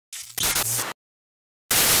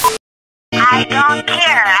I don't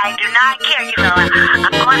care. I do not care. You know,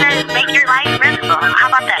 I'm going to make your life miserable. How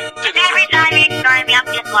about that? Just every time you ignore me, I'm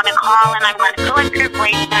just going to call and I'm going to go into your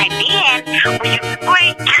place tonight. And when you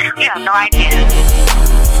wait, you have no idea.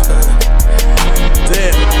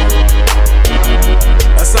 Damn.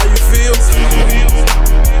 That's how you feel?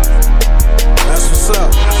 That's what's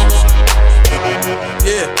up.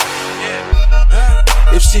 Yeah.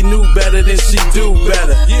 If she knew better, then she do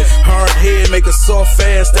better. Hard head, make her soft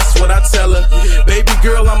fast, that's what I tell her. Baby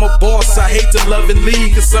girl, I'm a boss, I hate to love and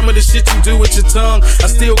leave. Cause some of the shit you do with your tongue,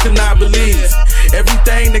 I still cannot believe.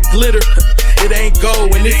 Everything that glitter, it ain't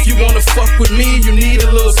gold. And if you wanna fuck with me, you need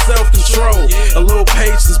a little self-control. A little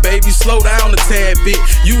patience, baby, slow down a tad bit.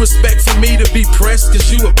 You expect for me to be pressed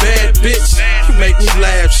cause you a bad bitch. You make me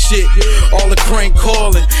laugh, shit. All the crank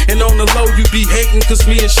calling. And on the low, you be hating cause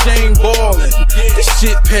me and Shane ballin'. This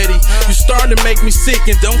shit petty, you starting to make me sick.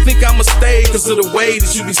 And don't think I'ma stay cause of the way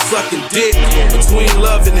that you be sucking dick. Between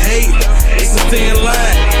love and hate, it's a thin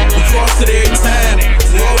line. We cross it every time.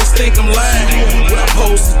 You always think I'm lying. What I'm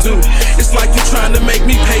supposed to do? It's like you trying to make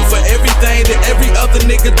me pay for everything that every other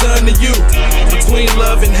nigga done to you. Between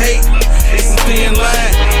love and hate, it's a thin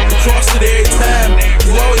line. We cross it every time.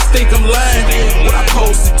 You always think I'm lying. What I'm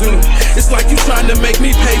supposed to do? It's like you trying to make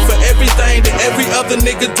me pay for everything that every other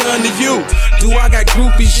nigga done to you. Do I got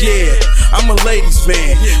groupies? Yeah, I'm a ladies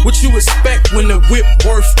man. What you expect when the whip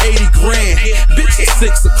worth 80 grand? Bitch, it's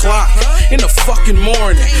 6 o'clock in the fucking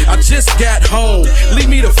morning. I just got home, leave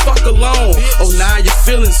me the fuck alone. Oh, now your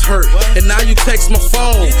feelings hurt, and now you text my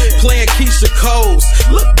phone, playing Keisha Coles.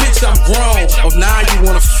 Look, bitch, I'm grown. Oh, now you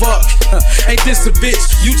wanna fuck. Ain't this a bitch?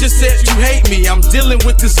 You just said you hate me. I'm dealing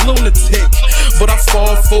with this lunatic, but I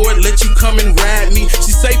fall for it, let you come and ride me.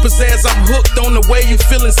 She say, Pazaz, I'm hooked on the way you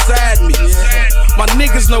feel inside me. My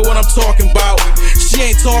niggas know what I'm talking about. She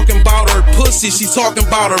ain't talking about her pussy, she talking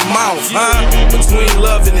about her mouth, huh? Between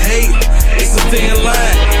love and hate, it's a thin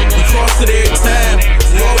line. We cross it every time.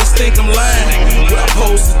 You always think I'm lying. What I'm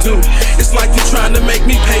supposed to do? It's like you trying to make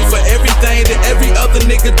me pay for everything that every other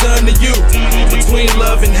nigga done to you. Between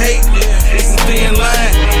love and hate, it's a thin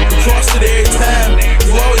line. We cross it every time.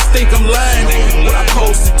 You always think I'm lying. What I'm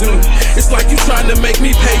supposed to do? It's like you trying to make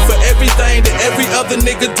me pay for everything that every other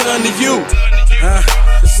nigga done to you.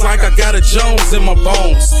 It's like I got a Jones in my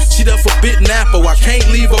bones. She the forbidden apple, I can't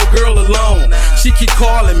leave old girl alone. She keep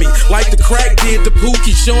calling me like the crack did the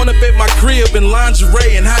Pookie, showing up at my crib in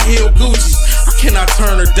lingerie and high heel Gucci's. I cannot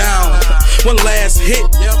turn her down. One last hit,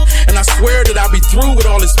 and I swear that I'll be through with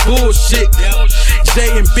all this bullshit.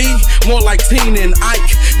 J and B, more like Tina and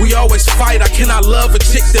Ike. We always fight, I cannot love a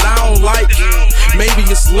chick that I don't like. Maybe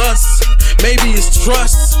it's lust, maybe it's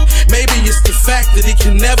trust, maybe it's the fact that it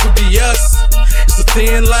can never be us. It's a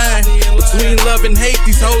thin line between love and hate.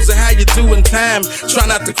 These hoes are how you do in time. Try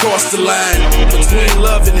not to cross the line. Between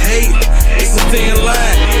love and hate, it's a thin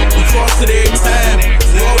line. We cross it every time.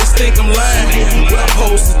 You always think I'm lying. What I'm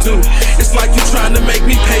supposed to do? It's like you trying to make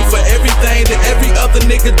me pay for everything that every other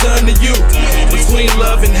nigga done to you. Between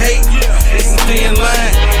love and hate, it's a thin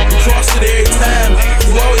line. We cross it every time.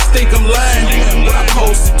 You always think I'm lying. What I'm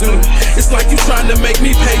supposed to do? It's like you trying to make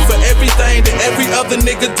me pay for everything that every other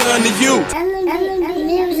nigga done to you.